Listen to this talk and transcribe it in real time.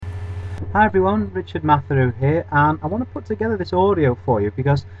Hi everyone, Richard Matheru here, and I want to put together this audio for you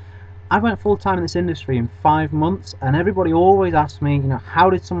because I went full time in this industry in 5 months, and everybody always asks me, how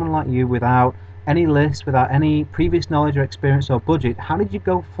did someone like you, without any list, without any previous knowledge or experience or budget, how did you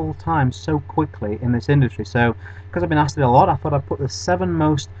go full time so quickly in this industry? So, because I've been asked it a lot, I thought I'd put the 7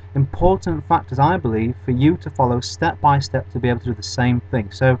 most important factors I believe for you to follow step by step to be able to do the same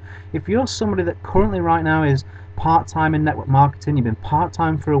thing. So, if you're somebody that currently right now is part-time in network marketing, you've been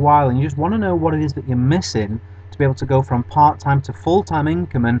part-time for a while, and you just want to know what it is that you're missing to be able to go from part-time to full-time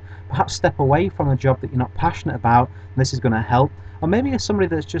income and perhaps step away from a job that you're not passionate about, this is going to help. Or maybe you're somebody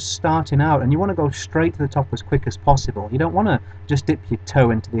that's just starting out and you want to go straight to the top as quick as possible. You don't want to just dip your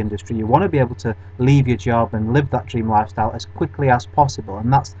toe into the industry. You want to be able to leave your job and live that dream lifestyle as quickly as possible,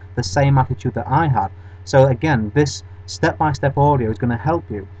 and that's the same attitude that I had. So again, this step-by-step audio is going to help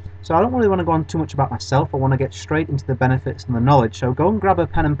you. So I don't really want to go on too much about myself. I want to get straight into the benefits and the knowledge. So go and grab a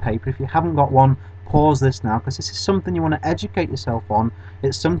pen and paper. If you haven't got one, pause this now, because this is something you want to educate yourself on.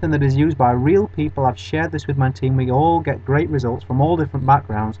 It's something that is used by real people. I've shared this with my team. We all get great results from all different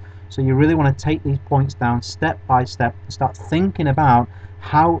backgrounds. So you really want to take these points down step by step and start thinking about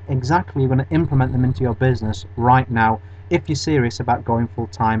how exactly you're going to implement them into your business right now if you're serious about going full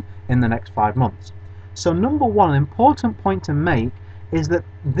time in the next 5 months. So number one, an important point to make is that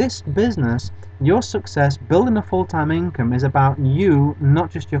this business, your success, building a full-time income, is about you, not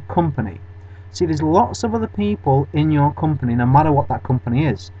just your company. See, there's lots of other people in your company, no matter what that company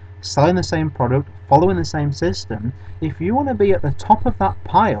is, selling the same product, following the same system. If you want to be at the top of that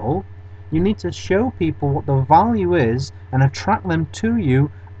pile, you need to show people what the value is and attract them to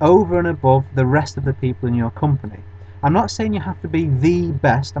you over and above the rest of the people in your company. I'm not saying you have to be the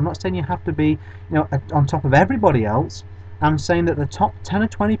best. I'm not saying you have to be, on top of everybody else. I'm saying that the top 10 or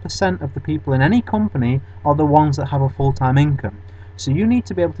 20% of the people in any company are the ones that have a full-time income. So you need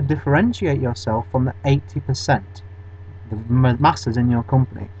to be able to differentiate yourself from the 80%, the masses in your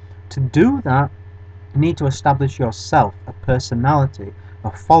company. To do that, you need to establish yourself, a personality,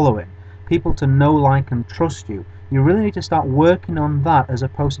 a following, people to know, like, and trust you. You really need to start working on that as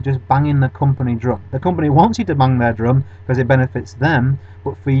opposed to just banging the company drum. The company wants you to bang their drum because it benefits them,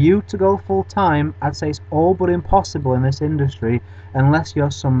 but for you to go full time, I'd say it's all but impossible in this industry unless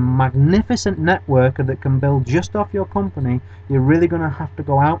you're some magnificent networker that can build just off your company. You're really going to have to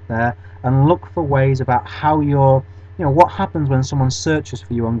go out there and look for ways about how you're, what happens when someone searches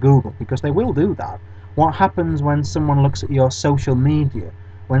for you on Google, because they will do that. What happens when someone looks at your social media?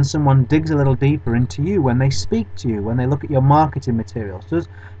 When someone digs a little deeper into you, when they speak to you, when they look at your marketing materials?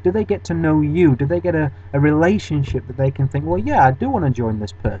 Do they get to know you? Do they get a relationship that they can think, well, yeah, I do want to join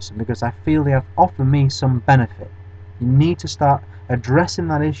this person because I feel they have offered me some benefit? You need to start addressing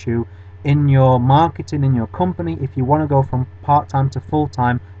that issue in your marketing, in your company, if you want to go from part-time to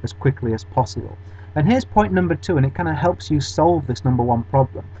full-time as quickly as possible. And here's point number two, and it kind of helps you solve this number one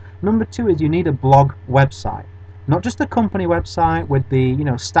problem. Number two is you need a blog website. Not just a company website with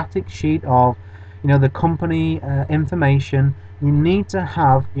the static sheet of the company information. You need to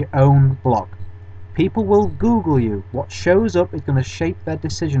have your own blog. People will Google you. What shows up is going to shape their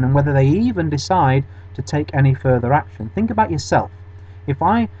decision and whether they even decide to take any further action. Think about yourself. If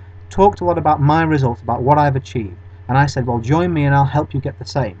I talked a lot about my results, about what I've achieved, and I said, well, join me and I'll help you get the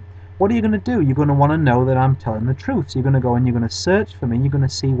same, what are you going to do? You're going to want to know that I'm telling the truth. So you're going to go and you're going to search for me. You're going to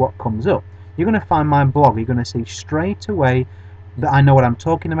see what comes up. You're going to find my blog. You're going to see straight away that I know what I'm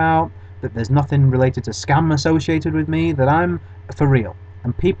talking about, that there's nothing related to scam associated with me, that I'm for real.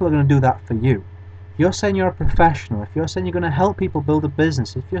 And people are going to do that for you. If you're saying you're a professional, if you're saying you're going to help people build a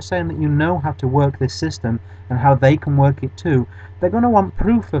business, if you're saying that you know how to work this system and how they can work it too, they're going to want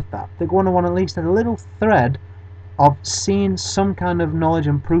proof of that. They're going to want at least a little thread of seeing some kind of knowledge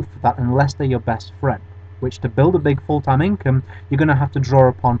and proof of that, unless they're your best friend. Which, to build a big full-time income, you're going to have to draw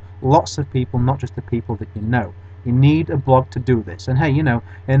upon lots of people, not just the people that you know. You need a blog to do this. And hey,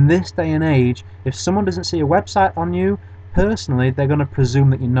 in this day and age, if someone doesn't see a website on you, personally, they're going to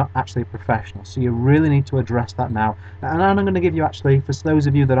presume that you're not actually a professional. So you really need to address that now. And I'm going to give you, actually, for those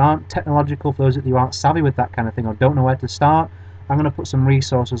of you that aren't technological, for those of you who aren't savvy with that kind of thing or don't know where to start, I'm going to put some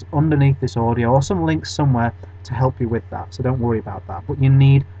resources underneath this audio or some links somewhere to help you with that. So don't worry about that. But you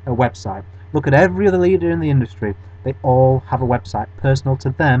need a website. Look at every other leader in the industry. They all have a website personal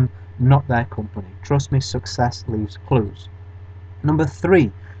to them, not their company. Trust me, success leaves clues. Number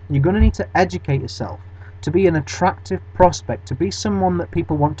three, you're going to need to educate yourself to be an attractive prospect, to be someone that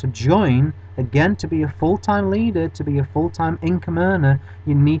people want to join. Again, to be a full-time leader, to be a full-time income earner,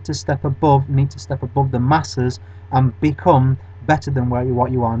 you need to step above the masses and become better than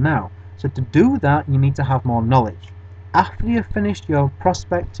what you are now. So to do that, you need to have more knowledge. After you've finished your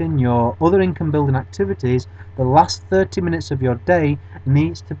prospecting, your other income building activities, the last 30 minutes of your day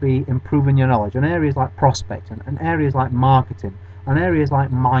needs to be improving your knowledge on areas like prospecting, and areas like marketing, on areas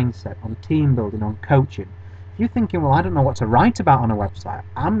like mindset, on team building, on coaching. If you're thinking, well, I don't know what to write about on a website,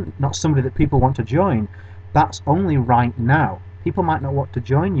 I'm not somebody that people want to join, that's only right now. People might not want to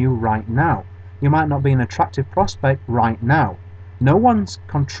join you right now. You might not be an attractive prospect right now. No one's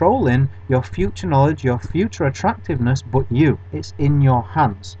controlling your future knowledge, your future attractiveness, but you. It's in your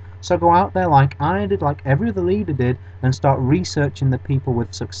hands. So go out there like I did, like every other leader did, and start researching the people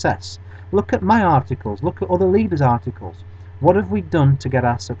with success. Look at my articles, look at other leaders' articles. What have we done to get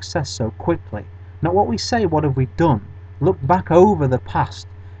our success so quickly? Not what we say, what have we done? Look back over the past.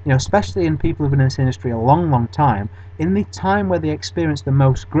 Especially in people who've been in this industry a long, long time, in the time where they experienced the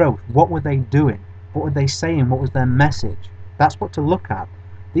most growth, what were they doing? What were they saying? What was their message? That's what to look at.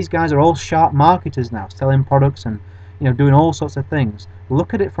 These guys are all sharp marketers now, selling products and doing all sorts of things.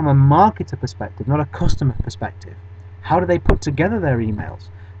 Look at it from a marketer perspective, not a customer perspective. How do they put together their emails?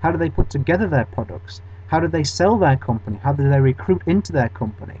 How do they put together their products? How do they sell their company? How do they recruit into their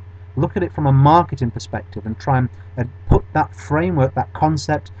company? Look at it from a marketing perspective and try and put that framework, that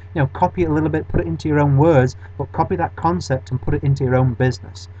concept, copy it a little bit, put it into your own words, but copy that concept and put it into your own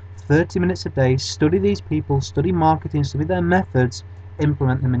business. 30 minutes a day, study these people, study marketing, study their methods,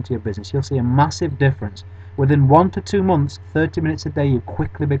 implement them into your business. You'll see a massive difference. Within 1 to 2 months, 30 minutes a day, you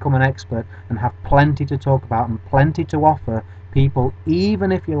quickly become an expert and have plenty to talk about and plenty to offer people,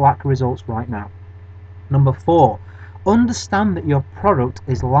 even if you lack results right now. Number 4, understand that your product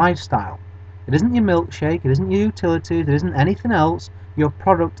is lifestyle. It isn't your milkshake, it isn't your utilities, it isn't anything else. Your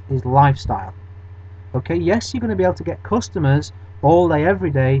product is lifestyle. Okay, yes, you're going to be able to get customers all day,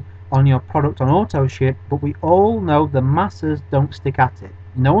 every day on your product on auto ship, but we all know the masses don't stick at it.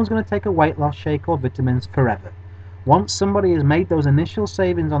 No one's going to take a weight loss shake or vitamins forever. Once somebody has made those initial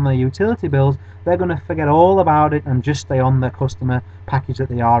savings on their utility bills, they're going to forget all about it and just stay on the customer package that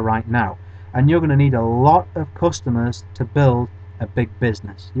they are right now. And you're going to need a lot of customers to build a big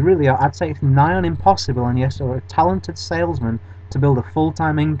business. You really are. I'd say it's nigh on impossible, and yes, you're a talented salesman, to build a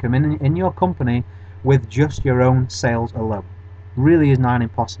full-time income in your company with just your own sales alone. Really is nigh on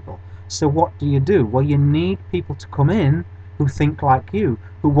impossible. So what do? Well, you need people to come in who think like you,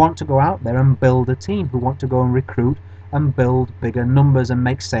 who want to go out there and build a team, who want to go and recruit and build bigger numbers and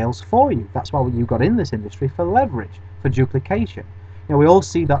make sales for you. That's why you got in this industry, for leverage, for duplication. We all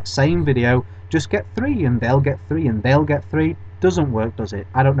see that same video, just get 3 and they'll get 3 and they'll get 3. Doesn't work, does it?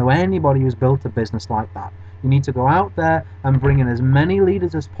 I don't know anybody who's built a business like that. You need to go out there and bring in as many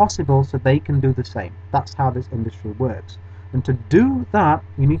leaders as possible so they can do the same. That's how this industry works. And to do that,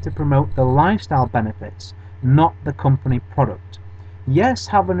 you need to promote the lifestyle benefits, not the company product. Yes,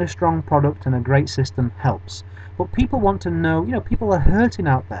 having a strong product and a great system helps, but people want to know, people are hurting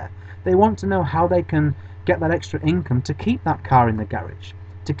out there. They want to know how they can get that extra income to keep that car in the garage,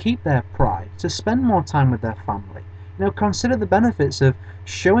 to keep their pride, to spend more time with their family. Consider the benefits of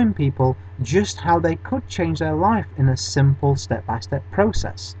showing people just how they could change their life in a simple step-by-step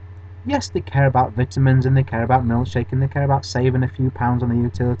process. Yes, they care about vitamins and they care about milkshake and they care about saving a few pounds on the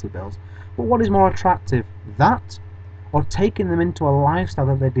utility bills, but what is more attractive, that or taking them into a lifestyle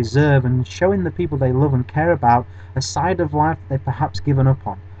that they deserve and showing the people they love and care about a side of life that they've perhaps given up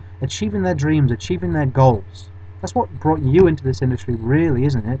on, achieving their dreams, achieving their goals? That's what brought you into this industry, really,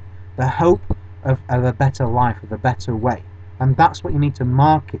 isn't it? The hope of a better life, of a better way. And that's what you need to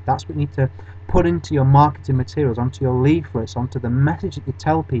market. That's what you need to put into your marketing materials, onto your leaflets, onto the message that you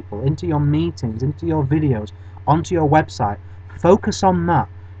tell people, into your meetings, into your videos, onto your website. Focus on that.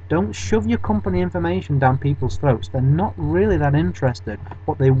 Don't shove your company information down people's throats. They're not really that interested.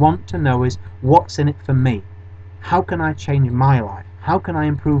 What they want to know is, what's in it for me? How can I change my life? How can I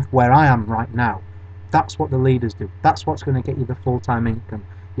improve where I am right now? That's what the leaders do. That's what's going to get you the full-time income.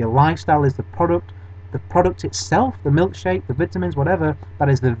 Your lifestyle is the product. The product itself, the milkshake, the vitamins, whatever, that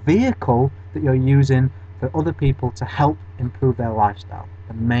is the vehicle that you're using for other people to help improve their lifestyle.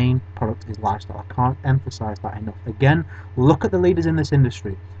 The main product is lifestyle. I can't emphasize that enough. Again, look at the leaders in this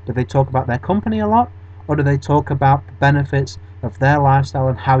industry. Do they talk about their company a lot, or do they talk about the benefits of their lifestyle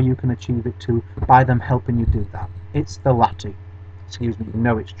and how you can achieve it too by them helping you do that? It's the latter. Excuse me,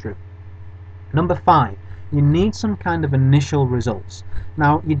 it's true. Number 5, you need some kind of initial results.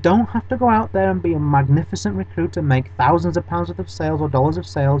 Now, you don't have to go out there and be a magnificent recruiter, make thousands of pounds worth of sales or dollars of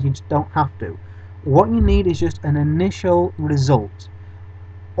sales. You just don't have to. What you need is just an initial result.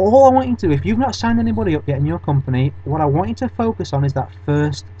 All I want you to do, if you've not signed anybody up yet in your company, what I want you to focus on is that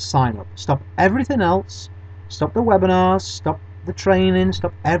first sign up. Stop everything else. Stop the webinars, stop the training,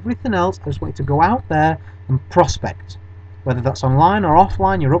 stop everything else. I just want you to go out there and prospect. Whether that's online or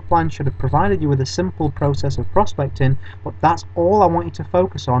offline, your upline should have provided you with a simple process of prospecting, but that's all I want you to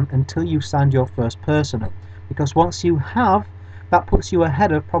focus on until you signed your first person up. Because once you have, that puts you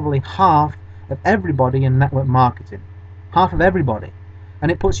ahead of probably half of everybody in network marketing. Half of everybody.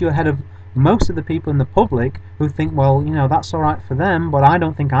 And it puts you ahead of most of the people in the public who think, well, that's alright for them, but I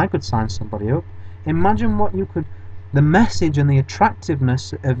don't think I could sign somebody up. Imagine what you could, the message and the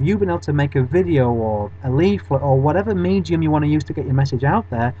attractiveness of you being able to make a video or a leaflet or whatever medium you want to use to get your message out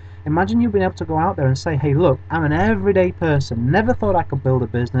there. Imagine you being able to go out there and say, hey, look, I'm an everyday person, never thought I could build a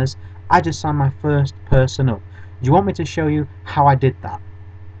business, I just signed my first person up. Do you want me to show you how I did that?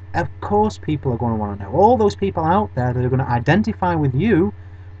 Of course people are going to want to know. All those people out there that are going to identify with you,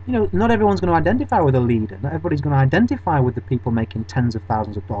 not everyone's going to identify with a leader. Not everybody's going to identify with the people making tens of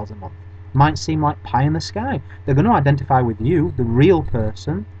thousands of dollars a month. Might seem like pie in the sky. They're going to identify with you, the real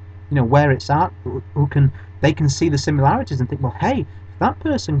person, where it's at, they can see the similarities and think, well, hey, if that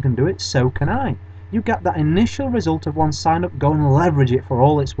person can do it, so can I. You get that initial result of one sign up, go and leverage it for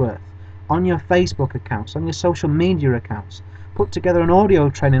all it's worth. On your Facebook accounts, on your social media accounts. Put together an audio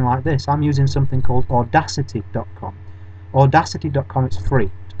training like this. I'm using something called Audacity.com. Audacity.com, it's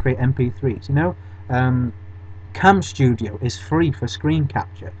free to create MP3s. Cam Studio is free for screen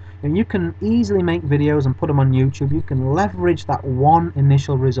capture. And you can easily make videos and put them on YouTube. You can leverage that one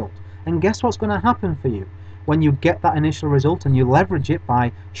initial result. And guess what's going to happen for you? When you get that initial result and you leverage it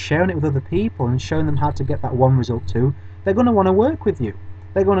by sharing it with other people and showing them how to get that one result too, they're going to want to work with you.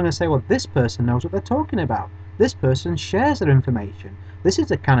 They're going to say, well, this person knows what they're talking about. This person shares their information. This is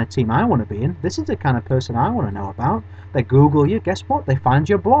the kind of team I want to be in. This is the kind of person I want to know about. They Google you. Guess what? They find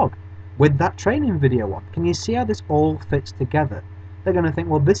your blog with that training video on. Can you see how this all fits together? They're going to think,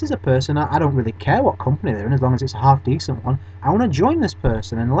 well, this is a person, I don't really care what company they're in as long as it's a half decent one. I want to join this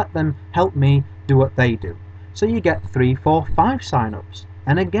person and let them help me do what they do. So you get 3, 4, 5 sign-ups.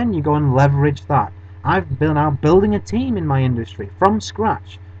 And again, you go and leverage that. I've been now building a team in my industry from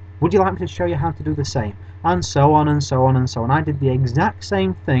scratch. Would you like me to show you how to do the same? And so on and so on and so on. I did the exact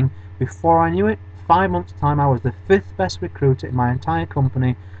same thing. Before I knew it, 5 months' time, I was the 5th best recruiter in my entire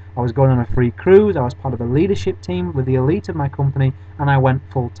company. I was going on a free cruise, I was part of a leadership team with the elite of my company, and I went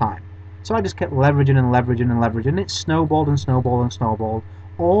full time. So I just kept leveraging and leveraging and leveraging, and it snowballed and snowballed and snowballed,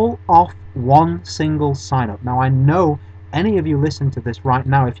 all off one single sign up. Now I know any of you listen to this right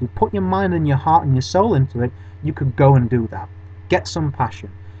now, if you put your mind and your heart and your soul into it, you could go and do that. Get some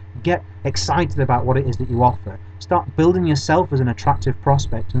passion. Get excited about what it is that you offer. Start building yourself as an attractive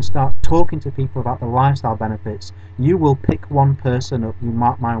prospect and start talking to people about the lifestyle benefits. You will pick one person up, you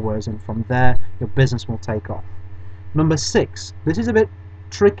mark my words, and from there your business will take off. Number 6, this is a bit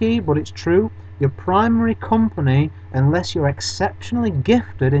tricky, but it's true. Your primary company, unless you're exceptionally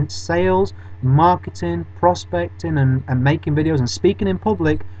gifted in sales, marketing, prospecting, and making videos and speaking in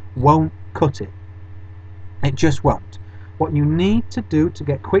public, won't cut it. It just won't. What you need to do to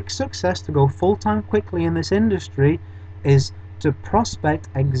get quick success, to go full-time quickly in this industry, is to prospect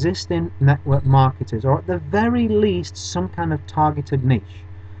existing network marketers, or at the very least some kind of targeted niche.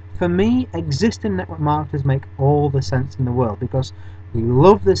 For me, existing network marketers make all the sense in the world because we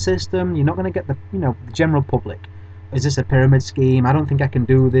love the system. You're not going to get the general public. Is this a pyramid scheme? I don't think I can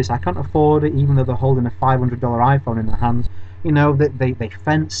do this. I can't afford it, even though they're holding a $500 iPhone in their hands. They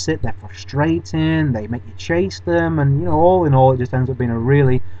fence it, they're frustrating, they make you chase them, and all in all, it just ends up being a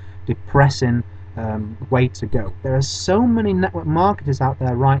really depressing way to go. There are so many network marketers out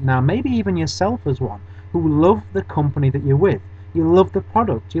there right now, maybe even yourself as one, who love the company that you're with. You love the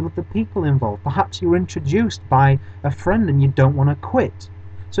product, you love the people involved. Perhaps you were introduced by a friend and you don't want to quit.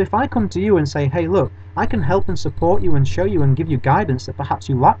 So if I come to you and say, hey, look, I can help and support you and show you and give you guidance that perhaps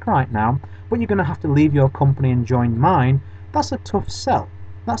you lack right now, but you're going to have to leave your company and join mine, that's a tough sell.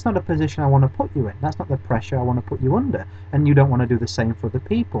 That's not a position I want to put you in. That's not the pressure I want to put you under. And you don't want to do the same for other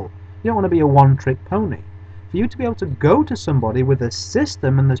people. You don't want to be a one-trick pony. For you to be able to go to somebody with a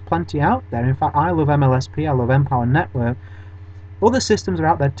system, and there's plenty out there. In fact, I love MLSP, I love Empower Network. Other systems are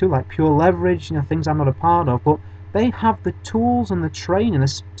out there too, like Pure Leverage, things I'm not a part of, but they have the tools and the training,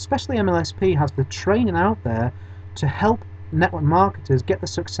 especially MLSP has the training out there to help network marketers get the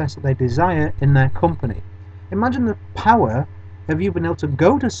success that they desire in their company. Imagine the power of you being able to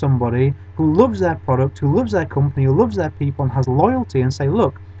go to somebody who loves their product, who loves their company, who loves their people, and has loyalty, and say,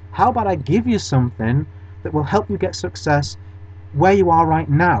 look, how about I give you something that will help you get success where you are right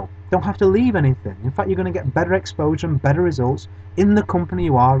now. Don't have to leave anything. In fact, you're going to get better exposure and better results in the company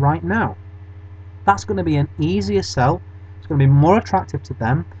you are right now. That's going to be an easier sell. It's going to be more attractive to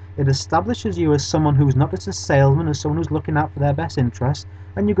them. It establishes you as someone who's not just a salesman, as someone who's looking out for their best interests,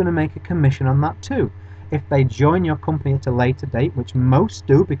 and you're going to make a commission on that too. If they join your company at a later date, which most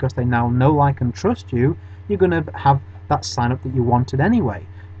do because they now know, like, and trust you, you're going to have that sign up that you wanted anyway.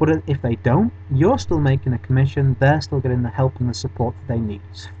 But if they don't, you're still making a commission, they're still getting the help and the support that they need.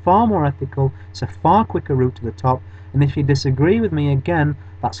 It's far more ethical, it's a far quicker route to the top, and if you disagree with me, again,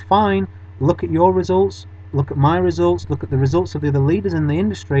 that's fine. Look at your results, look at my results, look at the results of the other leaders in the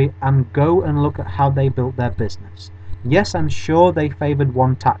industry, and go and look at how they built their business. Yes, I'm sure they favoured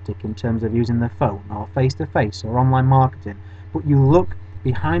one tactic in terms of using their phone or face-to-face or online marketing, but you look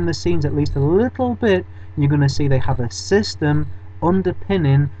behind the scenes at least a little bit, you're going to see they have a system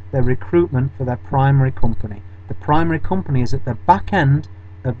underpinning their recruitment for their primary company. The primary company is at the back end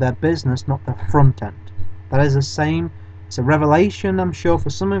of their business, not the front end. That is the same. It's a revelation, I'm sure,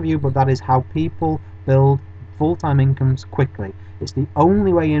 for some of you, but that is how people build full-time incomes quickly. It's the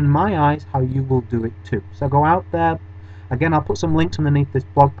only way, in my eyes, how you will do it too. So go out there. Again, I'll put some links underneath this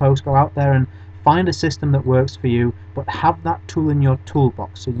blog post. Go out there and find a system that works for you, but have that tool in your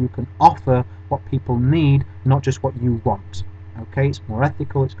toolbox so you can offer what people need, not just what you want. Okay, it's more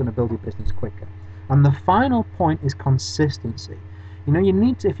ethical, it's going to build your business quicker. And the final point is consistency. You know, you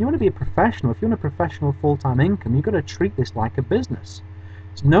need to, if you want to be a professional, if you want a professional full-time income, you've got to treat this like a business.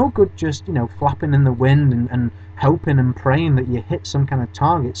 It's no good just, you know, flapping in the wind and hoping and praying that you hit some kind of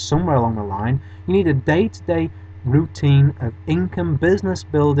target somewhere along the line. You need a day-to-day routine of income, business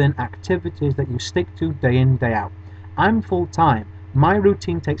building activities that you stick to day in, day out. I'm full-time. My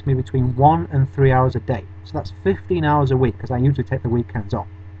routine takes me between 1 and 3 hours a day. So that's 15 hours a week because I usually take the weekends off.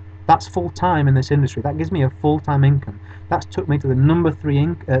 That's full-time in this industry. That gives me a full-time income. That's took me to the number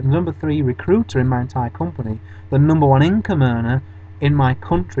three recruiter in my entire company, the number 1 income earner in my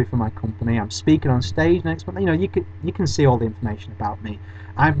country for my company. I'm speaking on stage next month. You know, you can see all the information about me.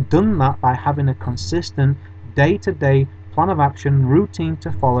 I've done that by having a consistent day-to-day plan of action, routine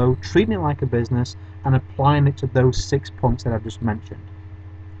to follow, treating it like a business, and applying it to those 6 points that I've just mentioned.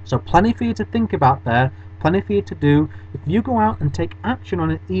 So plenty for you to think about there, plenty for you to do. If you go out and take action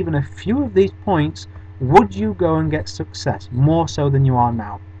on it, even a few of these points, would you go and get success more so than you are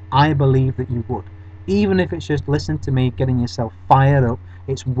now? I believe that you would. Even if it's just listening to me, getting yourself fired up,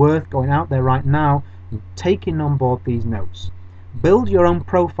 it's worth going out there right now and taking on board these notes. Build your own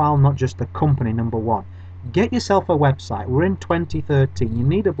profile, not just the company, number 1. Get yourself a website. We're in 2013. You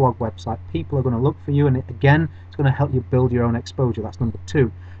need a blog website. People are going to look for you, and again, it's going to help you build your own exposure. That's number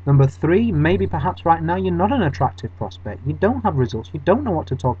 2. Number 3, maybe perhaps right now you're not an attractive prospect. You don't have results. You don't know what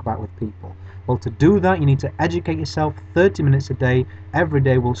to talk about with people. Well, to do that, you need to educate yourself 30 minutes a day. Every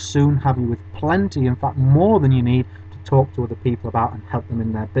day will soon have you with plenty, in fact, more than you need to talk to other people about and help them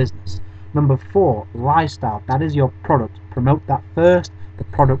in their business. Number 4, lifestyle. That is your product. Promote that first, the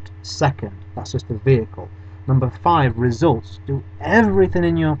product second. That's just a vehicle. Number 5, results. Do everything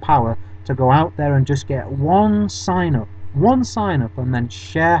in your power to go out there and just get one sign up, and then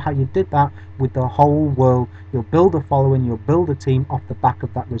share how you did that with the whole world. You'll build a following, you'll build a team off the back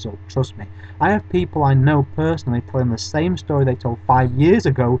of that result. Trust me. I have people I know personally telling the same story they told 5 years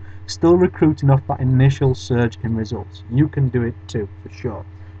ago, still recruiting off that initial surge in results. You can do it too, for sure.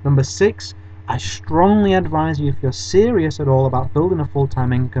 Number 6, I strongly advise you, if you're serious at all about building a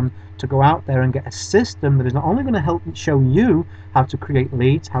full-time income, to go out there and get a system that is not only going to help show you how to create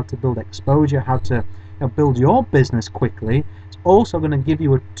leads, how to build exposure, how to build your business quickly. It's also going to give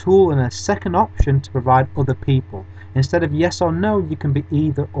you a tool and a second option to provide other people. Instead of yes or no, you can be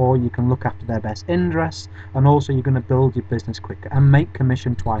either or. You can look after their best interests, and also you're going to build your business quicker and make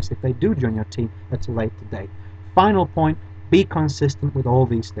commission twice if they do join your team at a later date. Final point, be consistent with all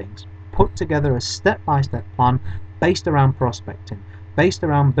these things. Put together a step-by-step plan based around prospecting, based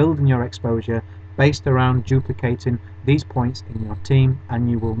around building your exposure, based around duplicating these points in your team,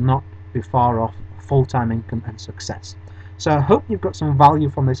 and you will not be far off full-time income and success. So I hope you've got some value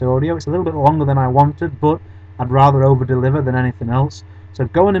from this audio. It's a little bit longer than I wanted, but I'd rather over-deliver than anything else. So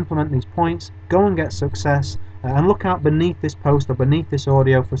go and implement these points, go and get success, and look out beneath this post or beneath this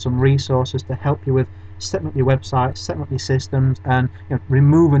audio for some resources to help you with setting up your website, setting up your systems, and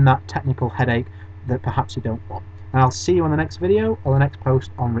removing that technical headache that perhaps you don't want. And I'll see you on the next video or the next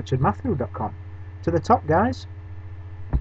post on richardmatthew.com. To the top, guys.